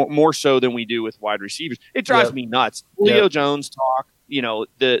sure. More so than we do with wide receivers. It drives me nuts. Julio Jones talk,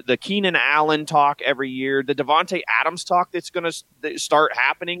 the Keenan Allen talk every year, the Devontae Adams talk that's going to start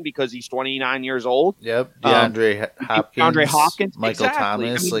happening because he's 29 years old. Yep, DeAndre Hopkins, Michael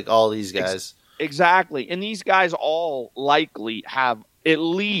Thomas, like all these guys. Exactly, and these guys all likely have at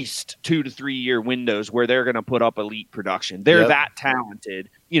least 2 to 3 year windows where they're going to put up elite production. They're that talented.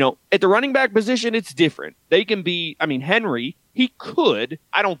 At the running back position, it's different. They can be, Henry, he could.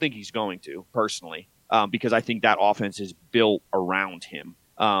 I don't think he's going to, personally, because I think that offense is built around him.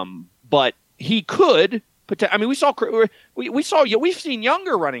 But he could. We've seen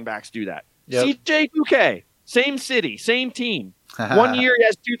younger running backs do that. Yep. CJ Bouquet, same city, same team. 1 year he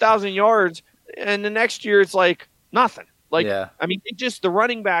has 2,000 yards, and the next year it's like nothing. The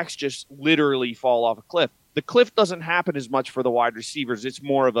running backs just literally fall off a cliff. The cliff doesn't happen as much for the wide receivers. It's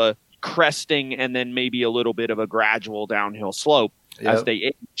more of a cresting and then maybe a little bit of a gradual downhill slope as they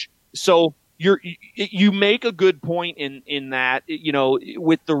age. So you make a good point in that,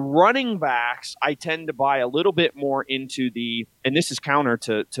 with the running backs, I tend to buy a little bit more into and this is counter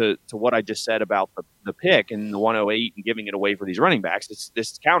to what I just said about the pick and the 108 and giving it away for these running backs.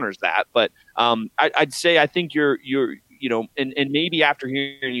 This counters that. But I'd say I think you're and maybe after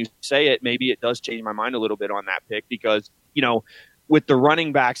hearing you say it, maybe it does change my mind a little bit on that pick because, with the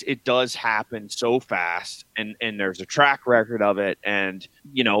running backs, it does happen so fast and there's a track record of it. And,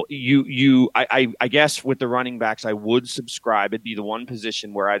 I guess with the running backs, I would subscribe. It'd be the one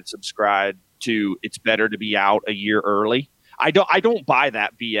position where I'd subscribe to it's better to be out a year early. I don't buy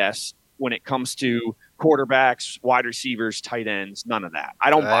that BS when it comes to quarterbacks, wide receivers, tight ends, none of that. I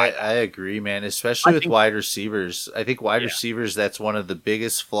don't buy that. I agree, man, especially with wide receivers. I think wide receivers, that's one of the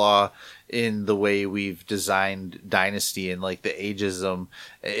biggest flaw in the way we've designed Dynasty and like the ageism.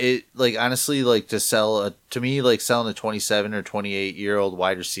 It honestly, to me, selling a 27 or 28-year-old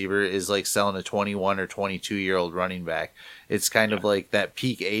wide receiver is like selling a 21 or 22-year-old running back. It's kind of like that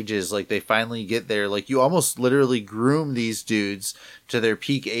peak ages, like they finally get there. Like you almost literally groom these dudes to their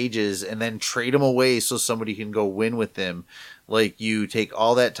peak ages and then trade them away so somebody can go win with them. Like you take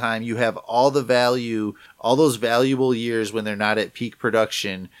all that time, you have all the value, all those valuable years when they're not at peak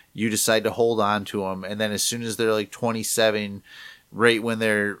production, you decide to hold on to them. And then as soon as they're like 27, right when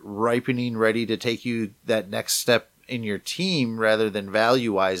they're ripening, ready to take you that next step in your team rather than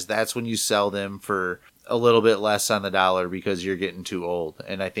value wise, that's when you sell them for a little bit less on the dollar because you're getting too old.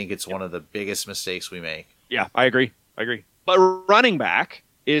 And I think it's one of the biggest mistakes we make. Yeah, I agree. But running back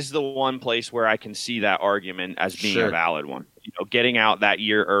is the one place where I can see that argument as being a valid one. Getting out that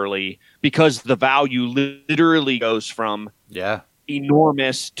year early because the value literally goes from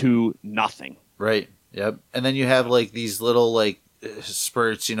enormous to nothing. Right. Yep. And then you have like these little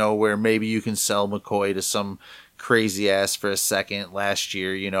spurts, where maybe you can sell McCoy to some crazy ass for a second last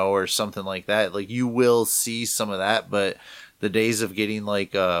year, or something like that. Like you will see some of that, but the days of getting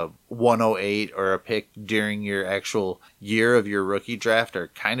like a 108 or a pick during your actual year of your rookie draft are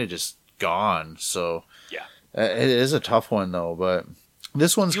kind of just gone. So it is a tough one though, but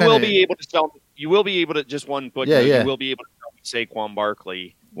this one's kind of... You will be able to just one book. You will be able to sell Saquon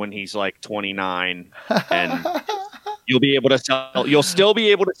Barkley when he's like 29 and you'll still be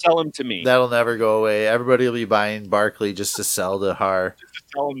able to sell him to me. That'll never go away. Everybody will be buying Barkley just to sell to Har.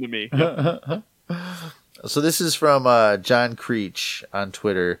 Tell them to me. Yep. So this is from John Creech on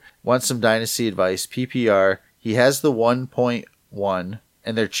Twitter. Wants some dynasty advice. PPR. He has the 1.1,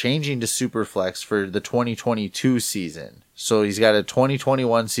 and they're changing to Superflex for the 2022 season. So he's got a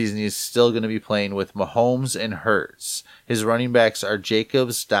 2021 season. He's still going to be playing with Mahomes and Hurts. His running backs are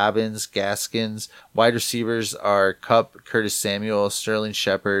Jacobs, Dobbins, Gaskins. Wide receivers are Kupp, Curtis Samuel, Sterling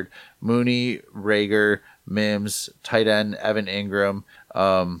Shepard, Mooney, Rager, Mims. Tight end Evan Ingram.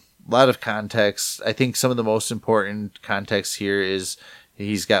 A lot of context. I think some of the most important context here is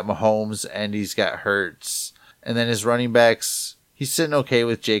he's got Mahomes and he's got Hurts. And then his running backs, he's sitting okay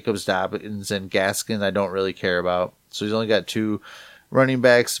with Jacobs, Dobbins, and Gaskin. I don't really care about. So he's only got 2 running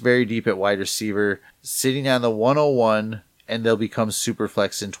backs, very deep at wide receiver, sitting on the 101, and they'll become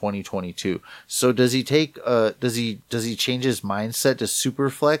Superflex in 2022. So does he take does he change his mindset to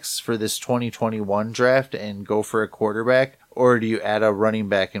Superflex for this 2021 draft and go for a quarterback? Or do you add a running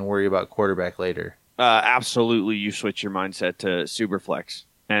back and worry about quarterback later? Absolutely, you switch your mindset to Superflex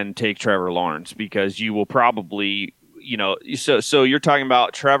and take Trevor Lawrence, because you will probably, so you're talking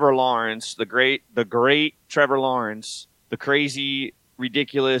about Trevor Lawrence, the great Trevor Lawrence, the crazy,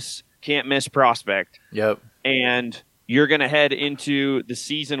 ridiculous, can't miss prospect. Yep. And you're going to head into the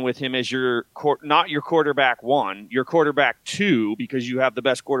season with him as not your quarterback 1, your quarterback 2, because you have the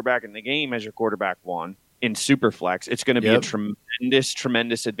best quarterback in the game as your quarterback 1. In Superflex, it's going to be a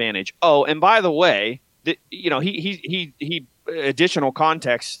tremendous advantage. Oh, and by the way, he additional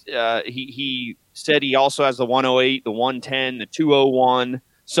context. He said he also has the 108, the 110, the 201.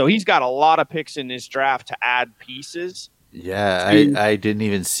 So he's got a lot of picks in this draft to add pieces. Yeah, I didn't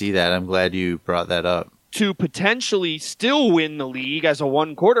even see that. I'm glad you brought that up. To potentially still win the league as a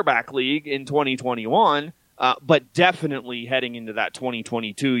 1 quarterback league in 2021. But definitely heading into that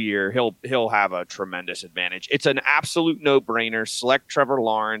 2022 year, he'll have a tremendous advantage. It's an absolute no-brainer. Select Trevor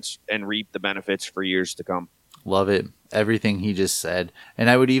Lawrence and reap the benefits for years to come. Love it. Everything he just said. And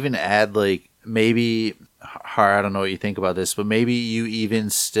I would even add, maybe, I don't know what you think about this, but maybe you even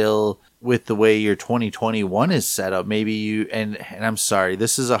still, with the way your 2021 is set up, maybe you, and I'm sorry,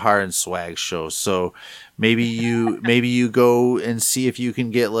 this is a Har and Swag show, so maybe you go and see if you can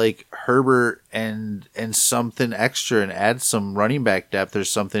get Herbert and something extra and add some running back depth or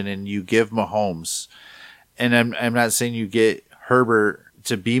something, and you give Mahomes. And I'm not saying you get Herbert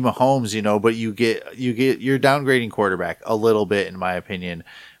to be Mahomes, but you're downgrading quarterback a little bit, in my opinion.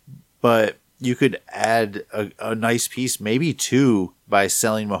 But you could add a nice piece, maybe 2, by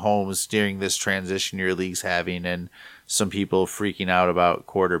selling Mahomes during this transition your league's having, and some people freaking out about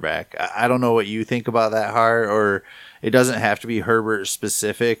quarterback. I don't know what you think about that, Har, or it doesn't have to be Herbert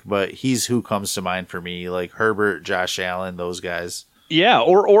specific, but he's who comes to mind for me, like Herbert, Josh Allen, those guys. Yeah,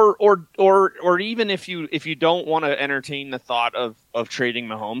 or even if you don't want to entertain the thought of trading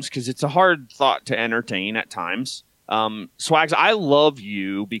Mahomes, because it's a hard thought to entertain at times. Swags, I love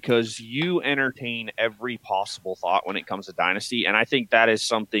you because you entertain every possible thought when it comes to Dynasty, and I think that is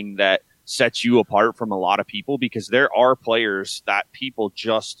something that sets you apart from a lot of people, because there are players that people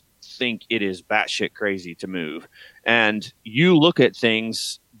just think it is batshit crazy to move, and you look at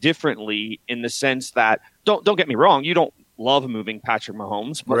things differently in the sense that don't get me wrong, you don't love moving Patrick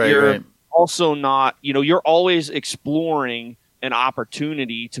Mahomes, but you're also not, you're always exploring an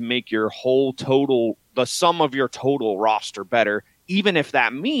opportunity to make your whole total, the sum of your total roster better, even if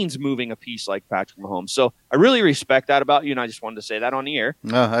that means moving a piece like Patrick Mahomes. So I really respect that about you, and I just wanted to say that on the air.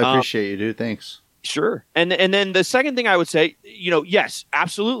 No, I appreciate you, dude. Thanks. Sure. And then the second thing I would say, yes,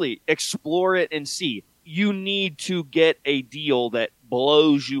 absolutely, explore it and see. You need to get a deal that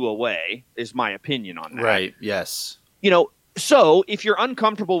blows you away, is my opinion on that. Right, yes. So if you're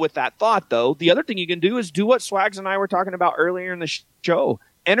uncomfortable with that thought, though, the other thing you can do is do what Swags and I were talking about earlier in the show.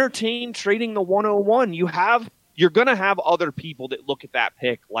 Entertain trading the 101. You're going to have other people that look at that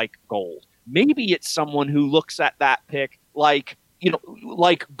pick like gold. Maybe it's someone who looks at that pick like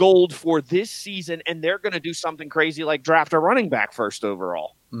gold for this season, and they're going to do something crazy like draft a running back first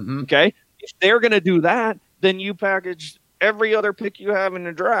overall. Mm-hmm. Okay? If they're going to do that, then you package every other pick you have in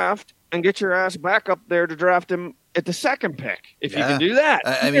the draft and get your ass back up there to draft him at the second pick, if you can do that.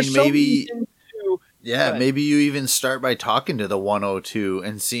 I mean, maybe maybe you even start by talking to the 102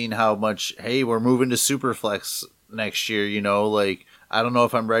 and seeing how much, hey, we're moving to Superflex next year, I don't know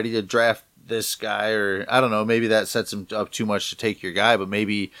if I'm ready to draft this guy, or I don't know, maybe that sets him up too much to take your guy, but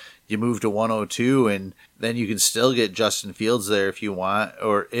maybe you move to 102 and then you can still get Justin Fields there if you want,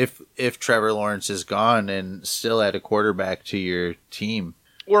 or if Trevor Lawrence is gone, and still add a quarterback to your team.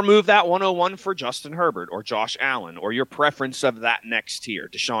 Or move that 101 for Justin Herbert or Josh Allen, or your preference of that next tier,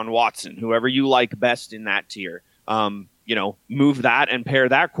 Deshaun Watson, whoever you like best in that tier. move that and pair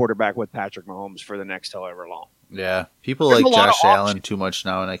that quarterback with Patrick Mahomes for the next however long. Yeah, people There's like a lot of Josh Allen too much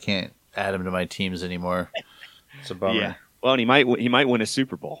now, and I can't add him to my teams anymore. It's a bummer. Yeah. Well, and he might win a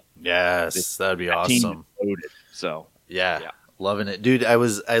Super Bowl. Yes, that'd be That team is awesome. loaded, so Yeah, loving it, dude. I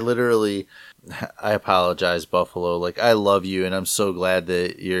apologize, Buffalo. Like, I love you, and I'm so glad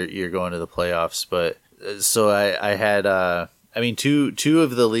that you're going to the playoffs. But so I had two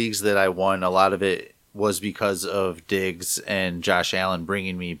of the leagues that I won. A lot of it was because of Diggs and Josh Allen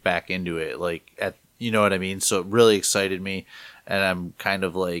bringing me back into it. You know what I mean? So it really excited me. And I'm kind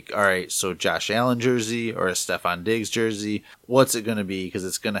of like, all right, so Josh Allen jersey or a Stephon Diggs jersey, what's it going to be? Because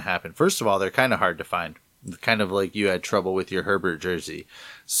it's going to happen. First of all, they're kind of hard to find. Kind of like you had trouble with your Herbert jersey.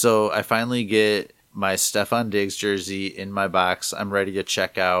 So I finally get my Stephon Diggs jersey in my box. I'm ready to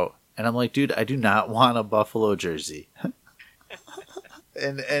check out. And I'm like, dude, I do not want a Buffalo jersey.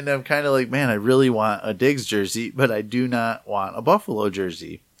 and I'm kind of like, man, I really want a Diggs jersey, but I do not want a Buffalo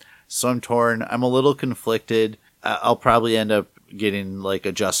jersey. So I'm torn. I'm a little conflicted. I'll probably end up getting like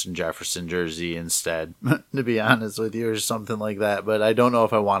a Justin Jefferson jersey instead, to be honest with you, or something like that. But I don't know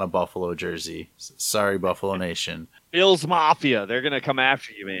if I want a Buffalo jersey. Sorry, Buffalo Nation. Bills Mafia, they're gonna come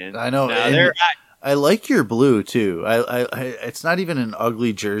after you, man. I know. I like your blue too. I it's not even an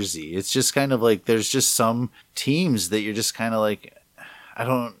ugly jersey. It's just kind of like there's just some teams that you're just kind of like, I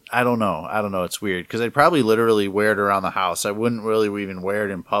don't know. It's weird because I'd probably literally wear it around the house. I wouldn't really even wear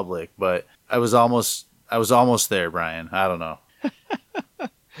it in public, but I was almost there, Brian. I don't know.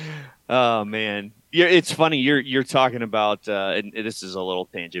 Oh man, it's funny. You're talking about, and this is a little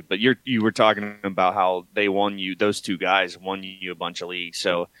tangent, but you were talking about how they won you. Those two guys won you a bunch of leagues.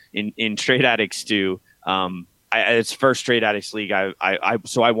 So in Trade Addicts 2, it's first Trade Addicts league.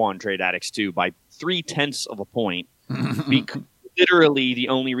 I won Trade Addicts 2 by 0.3 of a point. Literally the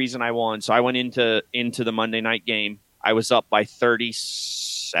only reason I won. So I went into the Monday night game. I was up by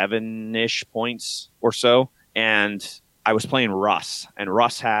 37-ish points or so, and I was playing Russ, and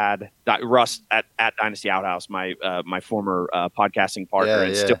Russ at Dynasty Outhouse, my former podcasting partner,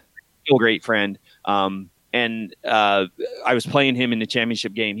 and still a great friend. And I was playing him in the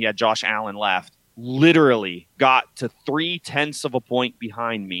championship game. He had Josh Allen left. Literally got to 0.3 of a point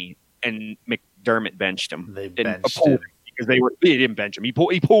behind me, and McDermott benched him. They benched him because he didn't bench him. He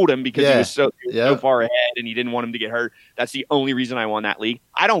pulled him because he was so far ahead, and he didn't want him to get hurt. That's the only reason I won that league.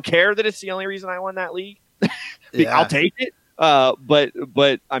 I don't care that it's the only reason I won that league. I'll take it.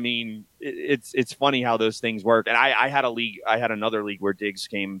 But I mean, it's funny how those things work. And I had another league where Diggs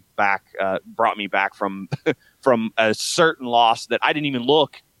came back, brought me back from a certain loss that I didn't even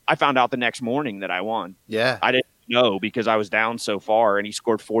look. I found out the next morning that I won. Yeah. I didn't know because I was down so far, and he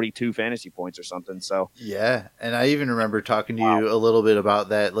scored 42 fantasy points or something. So yeah. And I even remember talking to you a little bit about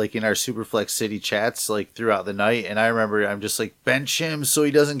that, like in our Superflex City chats, like throughout the night. And I remember I'm just like, bench him so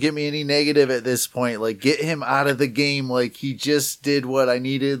he doesn't give me any negative at this point. Like, get him out of the game. Like, he just did what I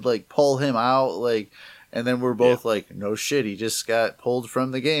needed. Like, pull him out. Like, and then we're both like, no shit, he just got pulled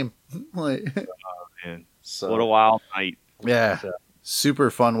from the game. Like, oh, man. So what a wild night. Yeah. So. Super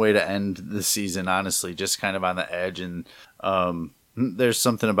fun way to end the season, honestly, just kind of on the edge. And there's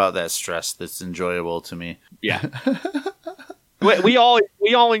something about that stress that's enjoyable to me. Yeah. we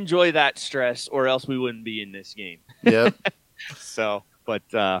all enjoy that stress, or else we wouldn't be in this game. Yep. So, but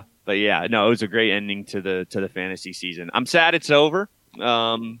yeah, no, it was a great ending to the fantasy season. I'm sad it's over.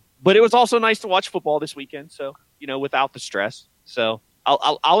 But it was also nice to watch football this weekend. So, without the stress. So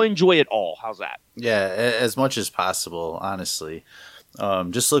I'll enjoy it all. How's that? Yeah, as much as possible, honestly.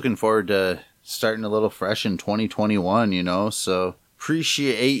 Just looking forward to starting a little fresh in 2021, so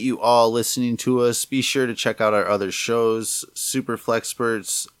appreciate you all listening to us. Be sure to check out our other shows, Super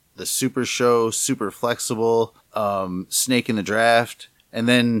Flexperts, The Super Show, Super Flexible, Snake in the Draft, and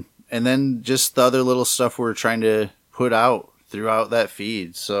then just the other little stuff we're trying to put out throughout that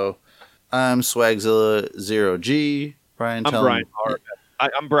feed. So I'm Swagzilla0G. Brian, I'm Brian Har.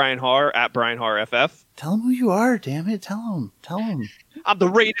 I'm Brian Har at Brian Har FF. Tell him who you are, damn it. Tell him. I'm the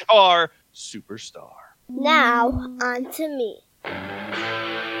rated R superstar. Now, on to me.